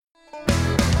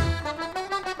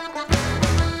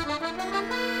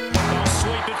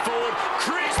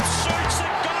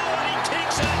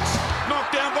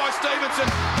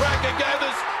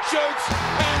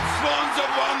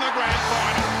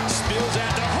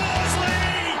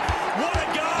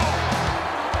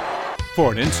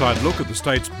For an inside look at the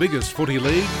state's biggest footy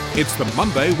league, it's the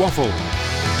Monday WAFL.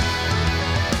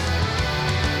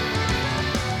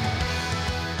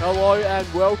 Hello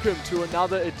and welcome to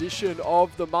another edition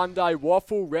of the Monday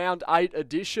WAFL Round 8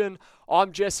 edition.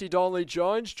 I'm Jesse Donnelly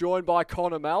Jones, joined by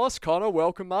Connor Mallis. Connor,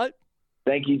 welcome, mate.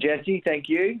 Thank you, Jesse. Thank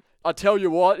you. I tell you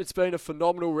what, it's been a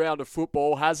phenomenal round of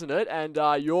football, hasn't it? And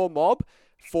your mob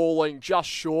falling just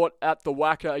short at the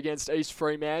WACA against East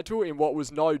Fremantle in what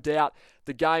was no doubt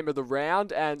the game of the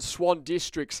round, and Swan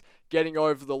Districts getting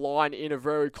over the line in a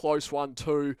very close one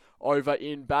too over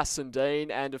in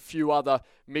Bassendean, and a few other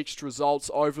mixed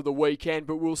results over the weekend.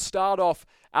 But we'll start off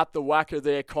at the WACA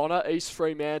there, Connor. East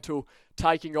Fremantle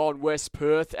taking on West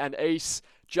Perth, and East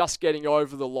just getting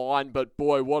over the line, but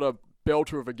boy, what a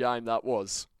belter of a game that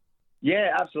was.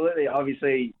 Yeah, absolutely.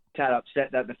 Obviously, tad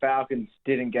upset that the Falcons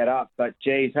didn't get up, but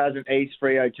geez, hasn't East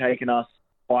Freo taken us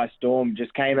by storm?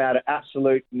 Just came out of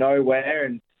absolute nowhere.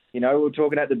 And, you know, we were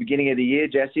talking at the beginning of the year,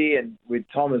 Jesse, and with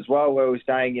Tom as well, where we were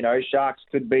saying, you know, Sharks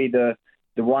could be the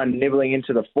one nibbling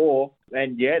into the four.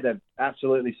 And yeah, they've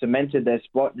absolutely cemented their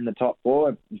spot in the top four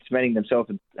and cementing themselves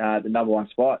the number one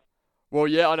spot. Well,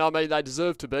 yeah, and I mean, they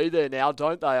deserve to be there now,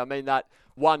 don't they? I mean, that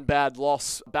one bad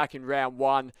loss back in round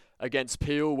one against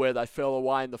Peel, where they fell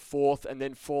away in the fourth, and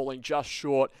then falling just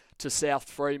short to South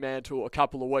Fremantle a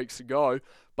couple of weeks ago.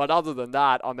 But other than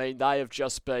that, I mean, they have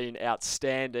just been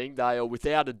outstanding. They are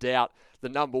without a doubt the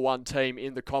number one team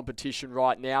in the competition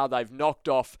right now. They've knocked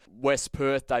off West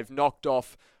Perth. They've knocked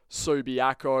off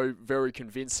Subiaco very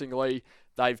convincingly.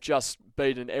 They've just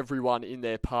beaten everyone in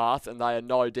their path, and they are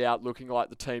no doubt looking like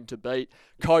the team to beat.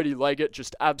 Cody Leggett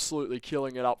just absolutely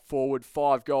killing it up forward.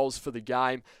 5 goals for the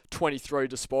game, 23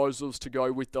 disposals to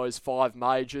go with those 5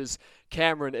 majors.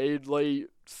 Cameron Eadley,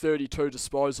 32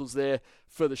 disposals there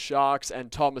for the Sharks, and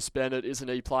Thomas Bennett, isn't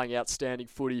he playing outstanding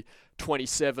footy?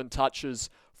 27 touches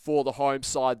for the home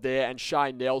side there, and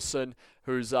Shane Nelson,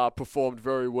 who's performed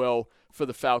very well for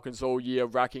the Falcons all year,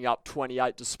 racking up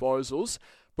 28 disposals.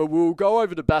 But we'll go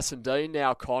over to Bassendean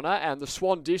now, Connor, and the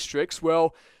Swan Districts.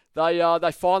 Well,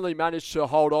 they finally managed to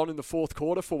hold on in the fourth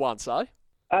quarter for once, eh?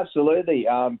 Absolutely.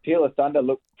 Peel of Thunder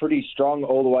looked pretty strong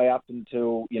all the way up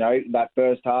until, you know, that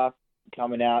first half,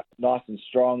 coming out nice and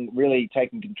strong, really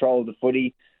taking control of the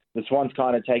footy. The Swans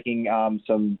kind of taking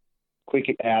some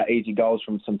quick, easy goals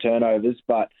from some turnovers,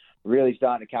 but really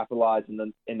starting to capitalise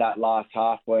in that last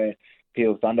half where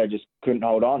Peel of Thunder just couldn't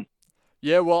hold on.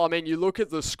 Yeah, well, I mean, you look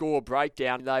at the score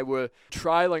breakdown. They were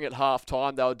trailing at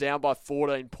half-time. They were down by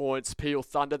 14 points. Peel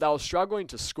Thunder, they were struggling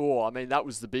to score. I mean, that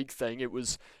was the big thing. It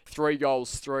was 3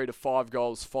 goals 3 to 5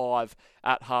 goals 5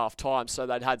 at half-time. So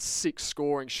they'd had 6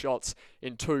 scoring shots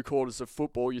in 2 quarters of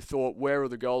football. You thought, where are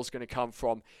the goals going to come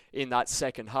from in that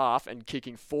second half? And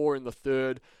kicking 4 in the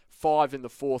third, 5 in the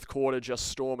fourth quarter, just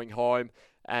storming home.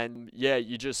 And yeah,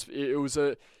 it was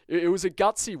a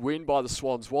gutsy win by the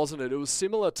Swans, wasn't it? It was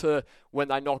similar to when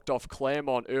they knocked off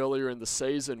Claremont earlier in the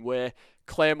season, where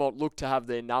Claremont looked to have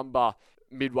their number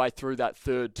midway through that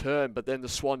third term, but then the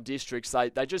Swan Districts,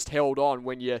 they just held on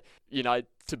when you know,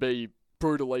 to be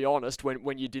brutally honest,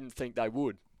 when you didn't think they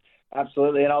would.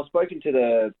 Absolutely, and I was speaking to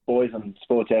the boys on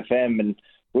Sports FM, and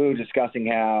we were discussing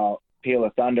how Peel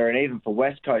of Thunder, and even for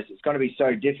West Coast, it's going to be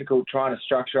so difficult trying to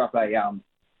structure up a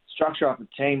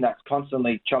team that's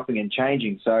constantly chopping and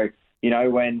changing. So, you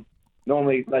know, when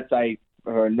normally, let's say,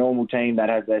 for a normal team that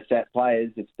has their set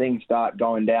players, if things start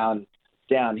going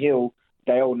downhill,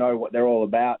 they all know what they're all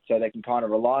about, so they can kind of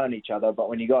rely on each other. But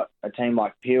when you got a team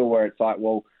like Peel, where it's like,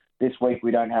 well, this week we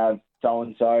don't have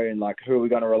so-and-so, and like, who are we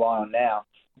going to rely on now?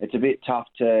 It's a bit tough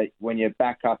when you're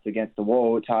back up against the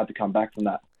wall, it's hard to come back from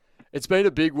that. It's been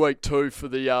a big week too for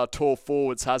the tall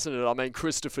forwards, hasn't it? I mean,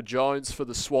 Christopher Jones for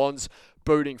the Swans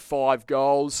booting 5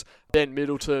 goals. Ben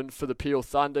Middleton for the Peel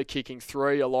Thunder kicking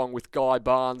 3, along with Guy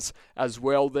Barnes as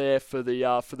well there for the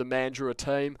Mandurah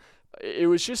team. It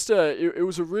was just it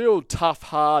was a real tough,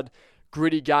 hard,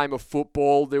 gritty game of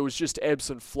football. There was just ebbs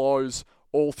and flows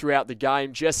all throughout the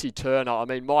game. Jesse Turner, I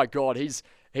mean, my God, he's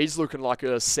looking like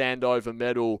a Sandover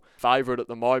medal favourite at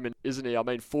the moment, isn't he? I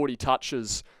mean, 40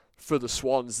 touches for the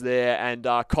Swans there, and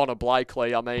Connor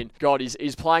Blakely, I mean, God,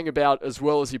 he's playing about as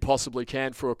well as he possibly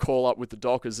can for a call-up with the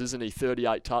Dockers, isn't he?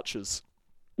 38 touches.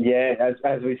 Yeah,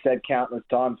 as we said countless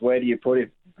times, where do you put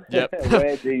him? Yep.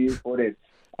 Where do you put him?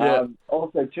 Yeah.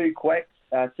 Also, 2 Quecks,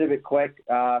 Civic Queck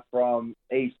from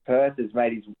East Perth has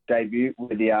made his debut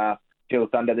with the Peel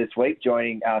Thunder this week,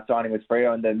 signing with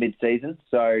Freo in the mid-season.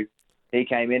 So he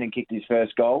came in and kicked his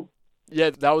first goal. Yeah,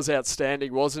 that was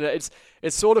outstanding, wasn't it?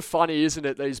 It's sort of funny, isn't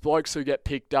it? These blokes who get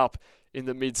picked up in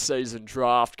the mid-season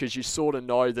draft, because you sort of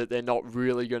know that they're not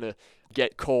really going to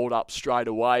get called up straight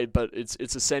away, but it's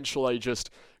essentially just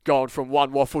going from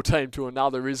one WAFL team to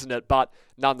another, isn't it? But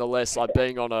nonetheless, like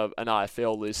being on an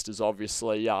AFL list is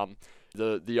obviously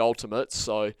the ultimate.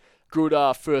 So good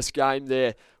first game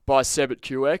there by Seb at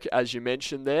QEC, as you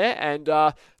mentioned there. And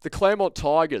the Claremont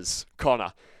Tigers,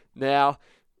 Connor. Now,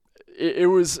 it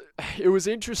was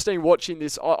interesting watching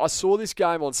this. I saw this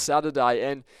game on Saturday,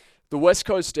 and the West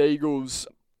Coast Eagles,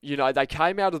 you know, they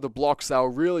came out of the blocks. They were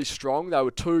really strong. They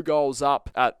were 2 goals up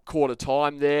at quarter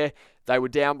time there. They were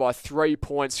down by 3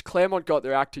 points. Claremont got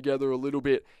their act together a little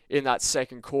bit in that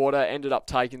second quarter, ended up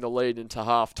taking the lead into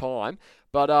half time.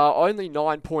 But only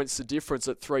 9 points the difference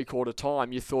at three-quarter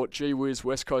time. You thought, gee whiz,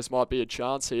 West Coast might be a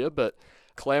chance here, but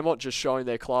Claremont just showing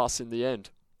their class in the end.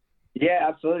 Yeah,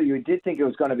 absolutely. We did think it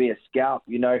was going to be a scalp.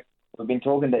 You know, we've been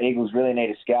talking the Eagles really need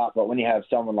a scalp, but when you have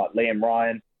someone like Liam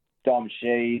Ryan, Dom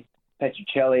Sheed,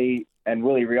 Petruccelli, and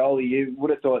Willie Rioli, you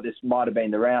would have thought this might have been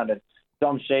the round. And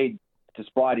Dom Sheed,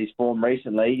 despite his form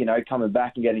recently, you know, coming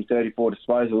back and getting 34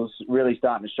 disposals, really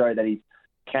starting to show that he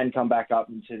can come back up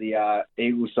into the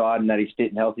Eagles side and that he's fit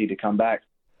and healthy to come back.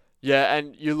 Yeah,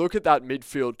 and you look at that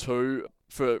midfield too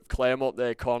for Claremont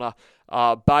there, Connor.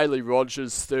 Bailey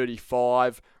Rogers,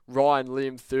 35, Ryan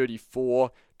Lim,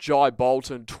 34, Jai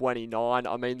Bolton, 29.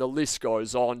 I mean, the list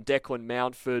goes on. Declan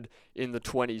Mountford in the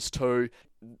 20s too.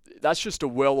 That's just a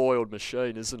well-oiled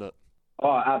machine, isn't it?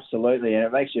 Oh, absolutely. And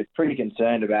it makes you pretty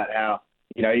concerned about how,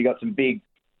 you know, you got some big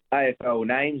AFL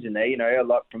names in there, you know, a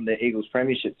lot from the Eagles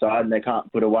premiership side, and they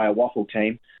can't put away a WAFL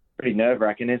team. Pretty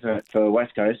nerve-wracking, isn't it, for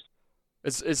West Coast?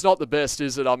 It's not the best,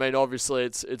 is it? I mean, obviously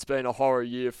it's been a horror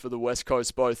year for the West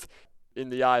Coast, both in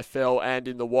the AFL and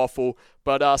in the WAFL.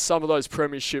 But some of those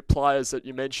premiership players that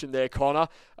you mentioned there, Connor,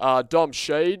 Dom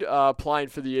Sheed playing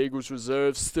for the Eagles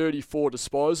reserves, 34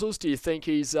 disposals. Do you think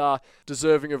he's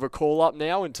deserving of a call-up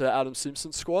now into Adam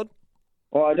Simpson's squad?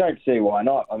 Well, I don't see why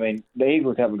not. I mean, the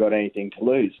Eagles haven't got anything to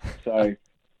lose. So,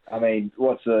 I mean,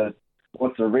 what's the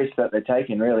risk that they're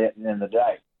taking, really, at the end of the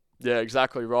day? Yeah,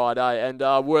 exactly right, eh? And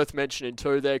worth mentioning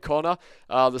too there, Connor,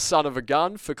 the son of a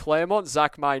gun for Claremont,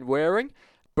 Zach Main-Waring,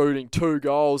 booting 2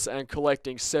 goals and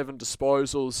collecting 7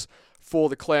 disposals for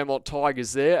the Claremont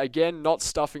Tigers there. Again, not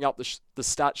stuffing up the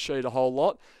stat sheet a whole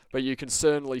lot, but you can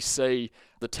certainly see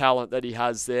the talent that he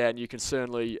has there, and you can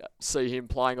certainly see him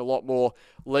playing a lot more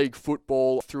league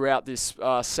football throughout this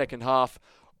second half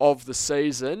of the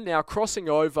season. Now, crossing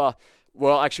over,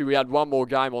 well, actually, we had one more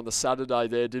game on the Saturday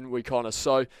there, didn't we, Connor?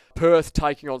 So, Perth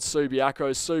taking on Subiaco.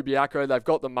 Subiaco, they've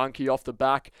got the monkey off the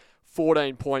back,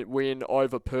 14-point win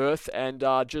over Perth, and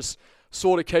just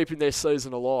sort of keeping their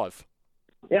season alive.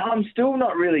 Yeah, I'm still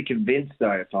not really convinced,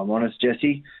 though, if I'm honest,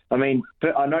 Jesse. I mean,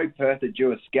 I know Perth are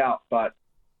due a scalp, but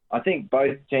I think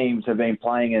both teams have been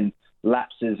playing in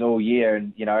lapses all year.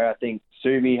 And, you know, I think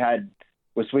Subi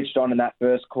was switched on in that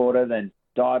first quarter, then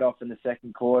died off in the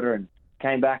second quarter and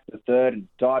came back to the third and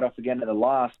died off again in the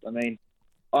last. I mean,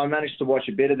 I managed to watch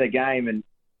a bit of the game, and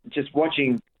just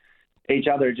watching each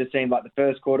other, it just seemed like the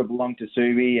first quarter belonged to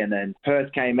Subi, and then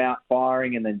Perth came out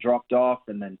firing and then dropped off,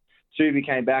 and then Subi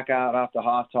came back out after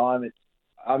halftime.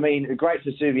 It's great for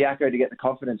Subiaco to get the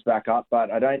confidence back up, but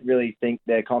I don't really think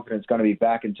their confidence is going to be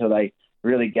back until they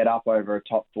really get up over a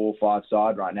top 4 or 5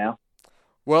 side right now.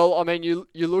 Well, I mean, you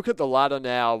look at the ladder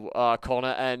now,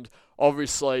 Connor, and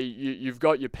obviously you've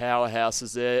got your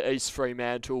powerhouses there, East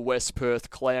Fremantle, West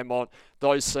Perth, Claremont.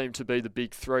 Those seem to be the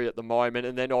big 3 at the moment.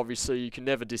 And then obviously you can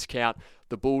never discount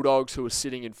the Bulldogs, who are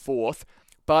sitting in 4th.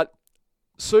 But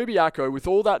Subiaco, with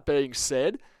all that being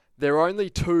said, they're only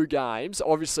 2 games.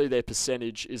 Obviously their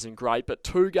percentage isn't great, but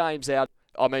 2 games out.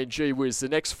 I mean, gee whiz, the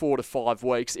next 4 to 5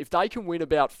 weeks, if they can win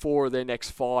about 4 of their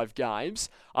next 5 games,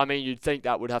 I mean, you'd think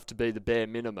that would have to be the bare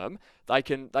minimum. They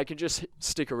can just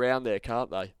stick around there, can't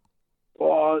they?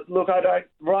 Well, look,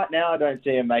 right now I don't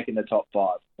see them making the top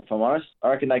 5, if I'm honest.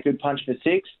 I reckon they could punch for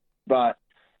 6, but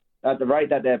at the rate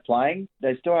that they're playing,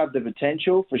 they still have the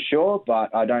potential for sure,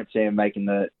 but I don't see them making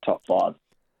the top 5.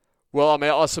 Well, I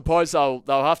mean, I suppose they'll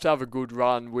have to have a good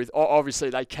run with. Obviously,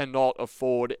 they cannot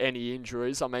afford any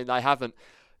injuries. I mean, they haven't.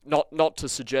 Not to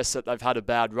suggest that they've had a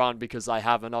bad run, because they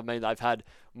haven't. I mean, they've had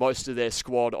most of their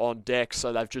squad on deck,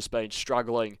 so they've just been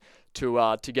struggling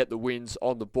to get the wins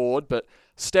on the board. But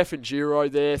Stefan Giro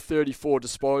there, 34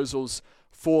 disposals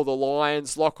for the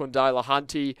Lions. Lachlan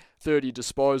Delahunty, 30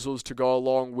 disposals to go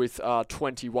along with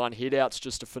 21 hitouts.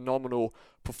 Just a phenomenal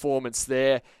performance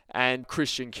there. And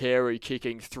Christian Carey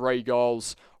kicking 3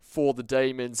 goals for the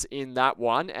Demons in that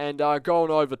one. And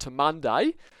going over to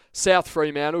Monday, South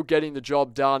Fremantle getting the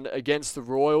job done against the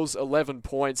Royals, 11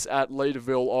 points at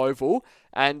Leaderville Oval.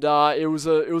 and it was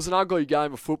an ugly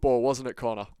game of football, wasn't it,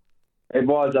 Connor? It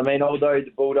was. I mean, although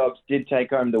the Bulldogs did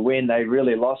take home the win, they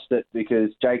really lost it because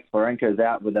Jake Florenka is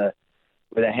out with a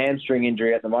hamstring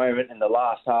injury at the moment in the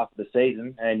last half of the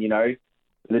season. And,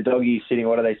 the Doggies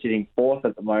sitting fourth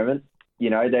at the moment.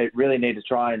 They really need to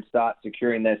try and start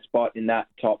securing their spot in that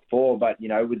top four. But,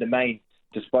 with the main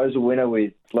disposal winner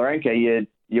with Florenka,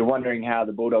 you're wondering how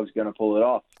the Bulldogs are going to pull it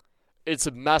off. It's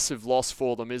a massive loss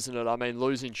for them, isn't it? I mean,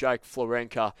 losing Jake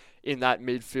Florenka in that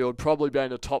midfield, probably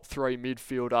being a top 3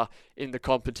 midfielder in the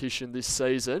competition this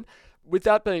season. With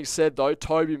that being said, though,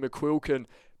 Toby McQuilkin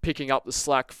picking up the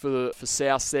slack for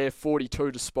South there,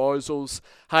 42 disposals.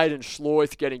 Hayden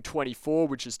Schleith getting 24,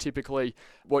 which is typically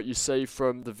what you see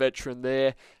from the veteran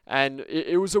there. And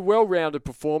it was a well-rounded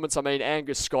performance. I mean,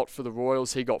 Angus Scott for the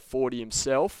Royals, he got 40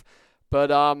 himself.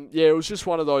 But, it was just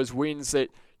one of those wins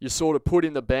that you sort of put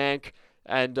in the bank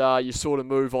and you sort of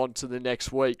move on to the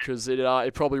next week because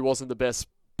it probably wasn't the best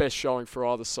showing for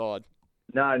either side.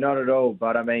 No, not at all.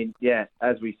 But, I mean,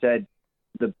 as we said,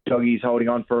 the Doggies holding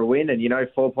on for a win. And,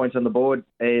 4 points on the board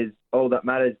is all that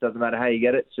matters. Doesn't matter how you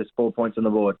get it. It's just 4 points on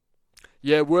the board.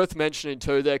 Yeah, worth mentioning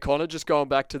too there, Connor, just going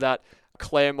back to that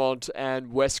Claremont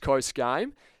and West Coast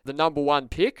game. The number 1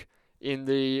 pick in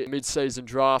the mid-season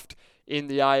draft in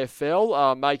the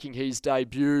AFL, making his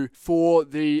debut for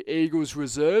the Eagles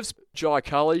reserves. Jai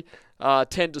Cully, 10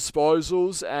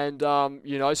 disposals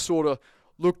and, sort of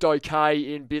looked okay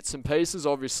in bits and pieces.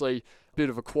 Obviously, a bit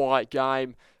of a quiet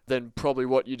game than probably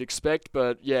what you'd expect.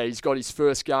 But, he's got his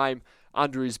first game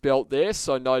under his belt there,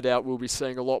 so no doubt we'll be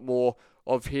seeing a lot more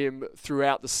of him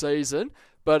throughout the season.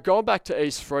 But going back to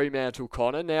East Fremantle,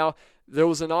 Connor, now there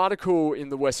was an article in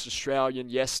the West Australian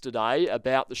yesterday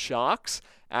about the Sharks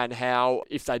and how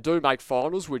if they do make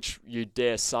finals, which you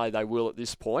dare say they will at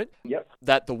this point,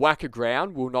 that the WACA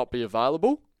ground will not be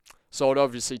available. So it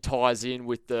obviously ties in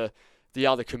with the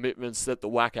other commitments that the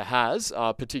WACA has,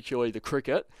 particularly the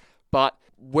cricket. But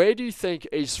where do you think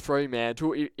East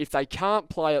Fremantle, if they can't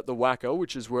play at the WACA,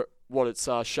 which is what it's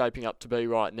shaping up to be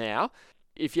right now,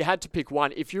 if you had to pick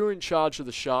one, if you were in charge of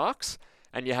the Sharks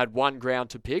and you had one ground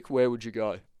to pick, where would you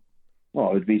go?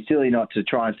 Well, it would be silly not to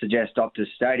try and suggest Optus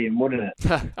Stadium, wouldn't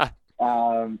it?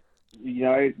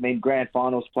 Grand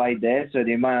finals played there, so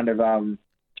the amount of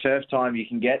turf time you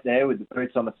can get there with the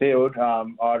boots on the field,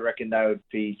 I reckon they would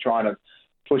be trying to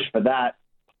push for that.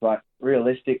 But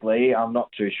realistically, I'm not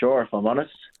too sure, if I'm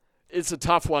honest. It's a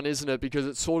tough one, isn't it? Because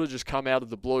it's sort of just come out of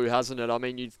the blue, hasn't it? I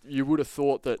mean, you would have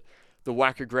thought that the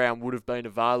WACA ground would have been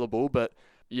available, but,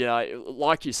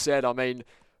 like you said, I mean,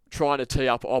 trying to tee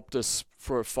up Optus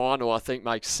for a final, I think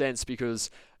makes sense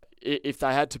because if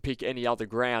they had to pick any other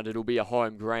ground, it'll be a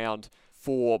home ground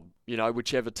for,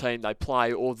 whichever team they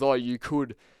play. Although you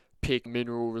could pick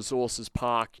Mineral Resources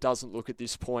Park, doesn't look at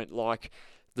this point like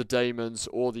the Demons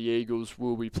or the Eagles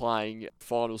will be playing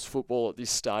finals football at this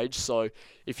stage. So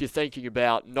if you're thinking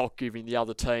about not giving the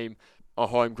other team a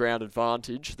home ground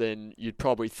advantage, then you'd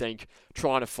probably think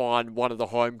trying to find one of the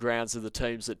home grounds of the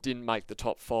teams that didn't make the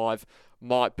top 5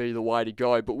 might be the way to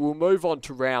go. But we'll move on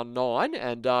to round 9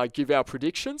 and give our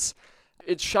predictions.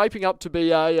 It's shaping up to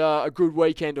be a good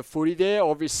weekend of footy there.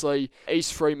 Obviously,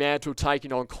 East Fremantle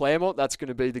taking on Claremont. That's going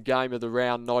to be the game of the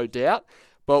round, no doubt.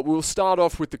 But we'll start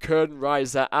off with the curtain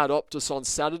raiser at Optus on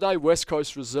Saturday. West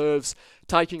Coast Reserves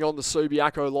taking on the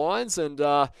Subiaco Lions. And,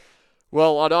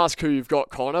 I'd ask who you've got,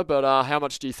 Connor, but how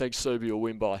much do you think Subi will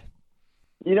win by?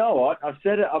 You know what? I've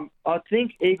said it. I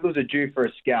think Eagles are due for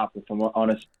a scalp, if I'm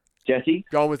honest, Jesse.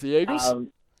 Going with the Eagles?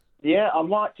 I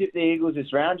might tip the Eagles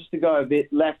this round just to go a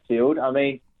bit left field. I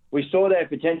mean, we saw their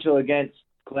potential against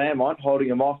Claremont, holding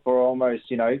them off for almost,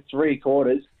 3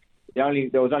 quarters.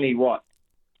 There was only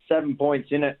 7 points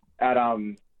in it at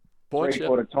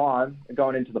three-quarter time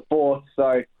going into the fourth.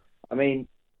 So, I mean,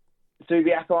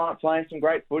 Subiaco aren't playing some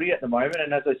great footy at the moment.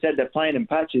 And as I said, they're playing in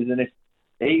patches. And if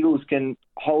the Eagles can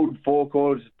hold 4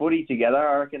 quarters of footy together,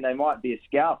 I reckon they might be a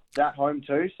scalp at home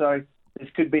too. So this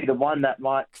could be the one that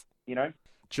might,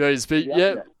 Jeez,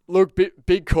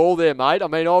 big call there, mate. I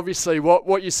mean, obviously,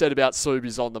 what you said about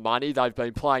Subi's on the money. They've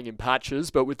been playing in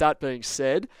patches. But with that being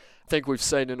said, I think we've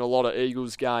seen in a lot of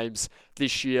Eagles games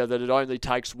this year that it only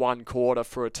takes 1 quarter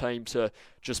for a team to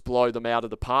just blow them out of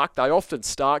the park. They often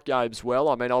start games well.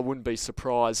 I mean, I wouldn't be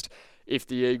surprised if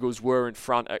the Eagles were in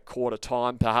front at quarter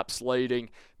time, perhaps leading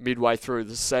midway through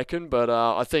the second. But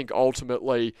I think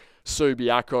ultimately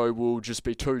Subiaco will just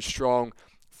be too strong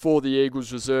for the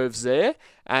Eagles reserves there.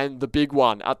 And the big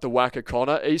one at the WACA,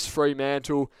 Connor, East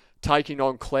Fremantle taking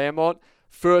on Claremont.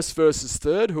 First versus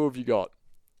third, who have you got?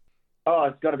 Oh,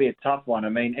 it's got to be a tough one. I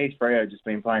mean, East Freo have just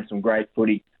been playing some great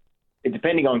footy.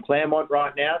 depending on Claremont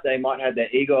right now, they might have their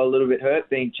ego a little bit hurt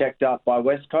being checked up by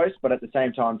West Coast, but at the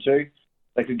same time too,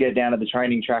 they could get down to the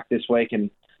training track this week and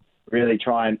really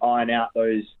try and iron out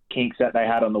those kinks that they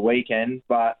had on the weekend.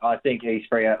 But I think East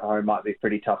Freo at home might be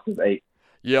pretty tough to beat.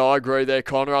 Yeah, I agree there,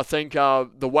 Connor. I think the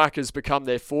Wackers become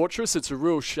their fortress. It's a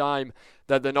real shame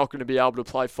that they're not going to be able to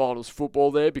play finals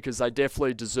football there, because they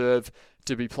definitely deserve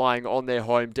to be playing on their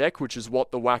home deck, which is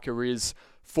what the Wacker is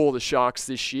for the Sharks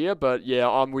this year. But yeah,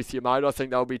 I'm with you, mate. I think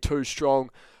they'll be too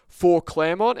strong for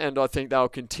Claremont, and I think they'll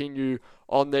continue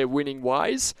on their winning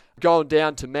ways. Going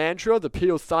down to Mandurah, the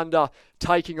Peel Thunder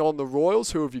taking on the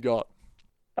Royals. Who have you got?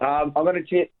 I'm going to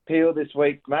tip Peel this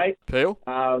week, mate. Peel?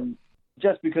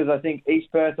 Just because I think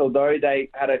East Perth, although they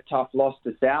had a tough loss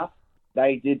to South,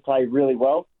 they did play really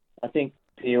well. I think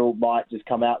Peel might just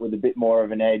come out with a bit more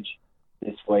of an edge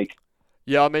this week.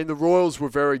 Yeah, I mean, the Royals were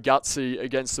very gutsy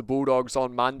against the Bulldogs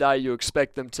on Monday. You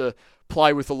expect them to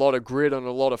play with a lot of grit and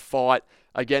a lot of fight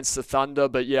against the Thunder.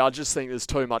 But yeah, I just think there's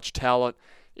too much talent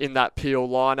in that Peel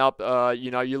lineup.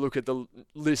 You look at the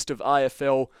list of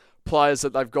AFL players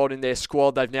that they've got in their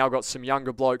squad. They've now got some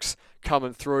younger blokes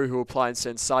coming through who are playing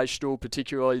sensational,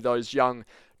 particularly those young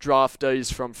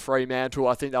draftees from Fremantle.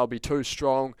 I think they'll be too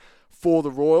strong for the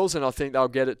Royals, and I think they'll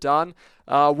get it done.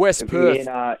 West Perth.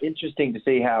 Interesting to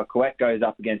see how Quet goes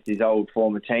up against his old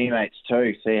former teammates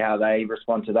too, see how they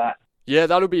respond to that. Yeah,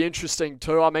 that'll be interesting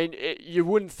too. I mean, you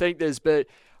wouldn't think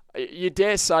you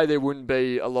dare say there wouldn't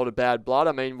be a lot of bad blood.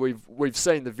 I mean, we've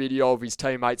seen the video of his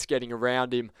teammates getting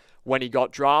around him when he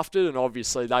got drafted, and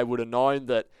obviously they would have known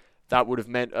that would have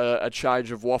meant a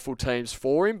change of WAFL teams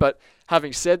for him. But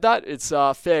having said that, it's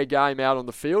a fair game out on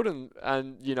the field,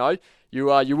 and you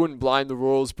wouldn't blame the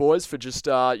Royals boys for just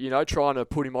trying to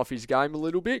put him off his game a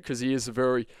little bit, because he is a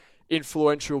very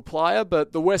influential player.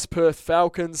 But the West Perth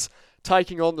Falcons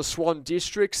taking on the Swan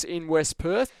Districts in West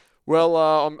Perth. Well,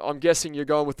 I'm guessing you're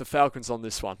going with the Falcons on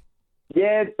this one.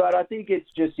 Yeah, but I think it's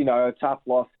just, a tough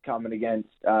loss coming against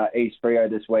East Freo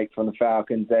this week from the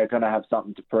Falcons. They're going to have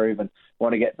something to prove and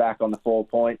want to get back on the 4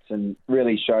 points and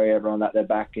really show everyone that they're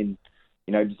back in,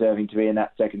 deserving to be in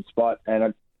that second spot.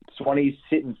 And Swanee's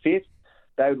sitting fifth.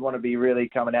 They would want to be really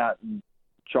coming out and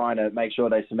trying to make sure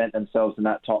they cement themselves in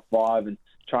that top 5 and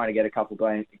trying to get a couple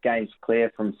games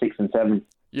clear from 6 and 7.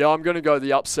 Yeah, I'm going to go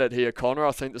the upset here, Connor.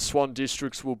 I think the Swan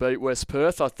Districts will beat West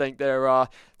Perth. I think they're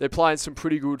playing some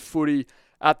pretty good footy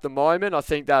at the moment. I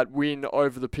think that win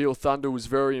over the Peel Thunder was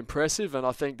very impressive, and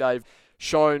I think they've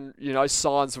shown,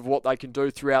 signs of what they can do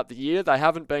throughout the year. They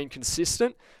haven't been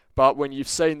consistent, but when you've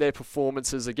seen their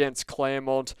performances against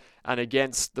Claremont and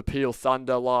against the Peel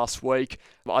Thunder last week,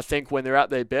 I think when they're at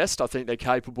their best, I think they're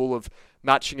capable of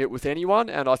matching it with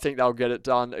anyone, and I think they'll get it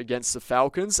done against the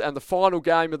Falcons. And the final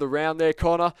game of the round there,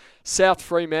 Connor, South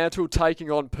Fremantle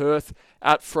taking on Perth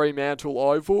at Fremantle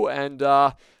Oval. And,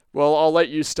 I'll let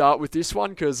you start with this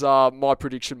one, because my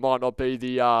prediction might not be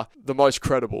the most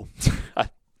credible.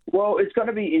 Well, it's going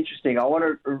to be interesting.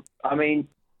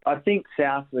 I think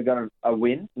South are going to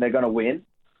win. They're going to win,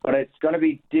 but it's going to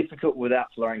be difficult without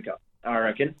Florenka, I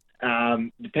reckon.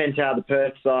 Depends how the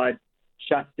Perth side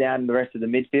shuts down the rest of the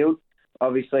midfield.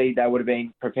 Obviously, they would have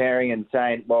been preparing and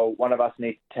saying, well, one of us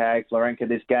needs to tag Florenka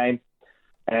this game.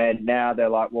 And now they're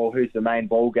like, well, who's the main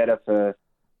ball getter for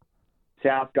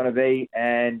South going to be?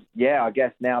 And, yeah, I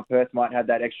guess now Perth might have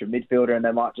that extra midfielder and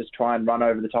they might just try and run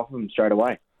over the top of them straight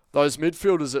away. Those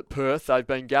midfielders at Perth, they've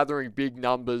been gathering big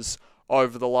numbers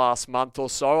over the last month or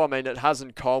so. I mean, it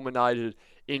hasn't culminated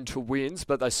into wins,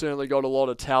 but they certainly got a lot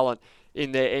of talent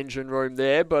in their engine room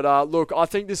there. But look, I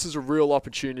think this is a real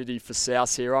opportunity for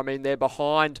South here. I mean, they're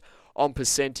behind on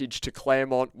percentage to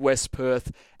Claremont, West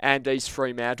Perth and East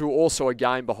Fremantle. Also a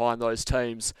game behind those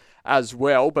teams as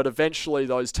well, but eventually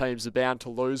those teams are bound to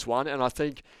lose one, and I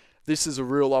think this is a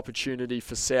real opportunity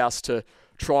for South to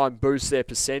try and boost their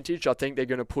percentage. I think they're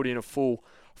going to put in a full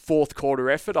fourth quarter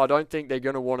effort. I don't think they're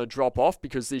going to want to drop off,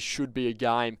 because this should be a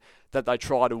game that they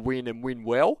try to win and win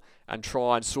well and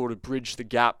try and sort of bridge the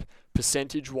gap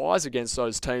percentage-wise against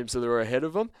those teams that are ahead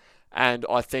of them. And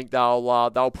I think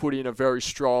they'll put in a very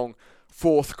strong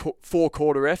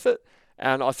four-quarter effort,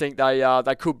 and I think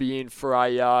they could be in for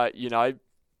a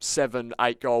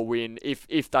 7-8 goal win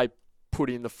if they put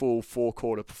in the full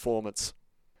four-quarter performance.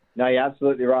 No, you're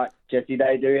absolutely right, Jesse.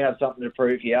 They do have something to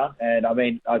prove here, and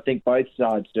I think both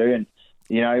sides do. And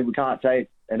we can't say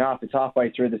enough. It's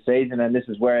halfway through the season, and this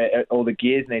is where all the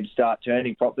gears need to start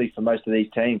turning properly for most of these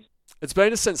teams. It's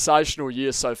been a sensational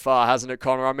year so far, hasn't it,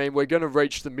 Connor? I mean, we're going to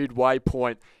reach the midway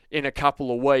point in a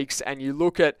couple of weeks, and you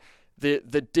look at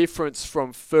the difference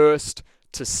from first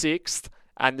to sixth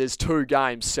and there's 2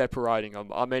 games separating them.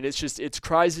 I mean, it's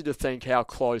crazy to think how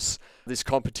close this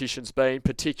competition's been,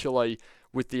 particularly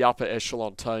with the upper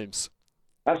echelon teams.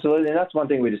 Absolutely, and that's one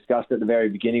thing we discussed at the very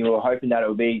beginning. We were hoping that it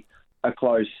would be a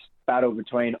close battle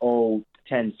between all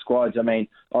 10 squads. I mean,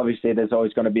 obviously there's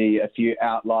always going to be a few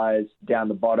outliers down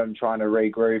the bottom trying to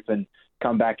regroup and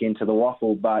come back into the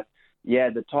WAFL. But yeah,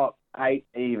 the top 8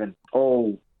 even,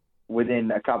 all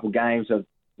within a couple games of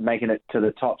making it to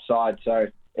the top side. So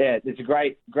yeah, it's a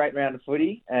great round of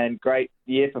footy and great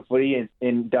year for footy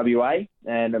in WA.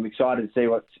 And I'm excited to see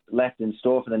what's left in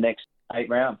store for the next 8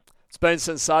 rounds. It's been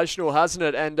sensational, hasn't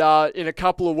it? And in a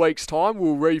couple of weeks' time,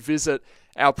 we'll revisit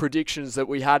our predictions that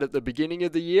we had at the beginning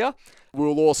of the year.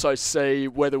 We'll also see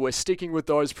whether we're sticking with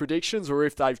those predictions or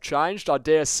if they've changed. I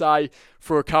dare say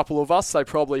for a couple of us, they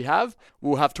probably have.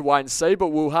 We'll have to wait and see, but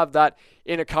we'll have that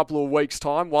in a couple of weeks'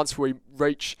 time once we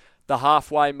reach the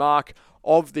halfway mark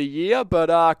of the year.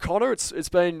 But Connor, it's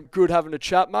been good having a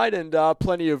chat, mate, and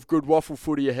plenty of good WAFL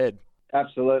footy ahead.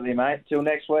 Absolutely, mate. Till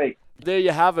next week. There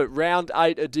you have it, round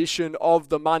 8 edition of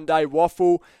the Monday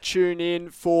WAFL. Tune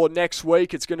in for next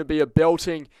week. It's going to be a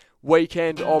belting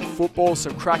weekend of football,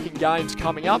 some cracking games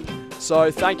coming up.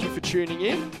 So thank you for tuning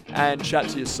in and chat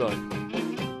to you soon.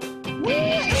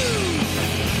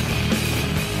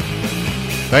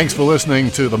 Thanks for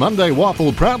listening to the Monday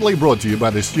WAFL, proudly brought to you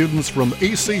by the students from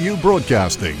ECU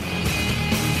Broadcasting.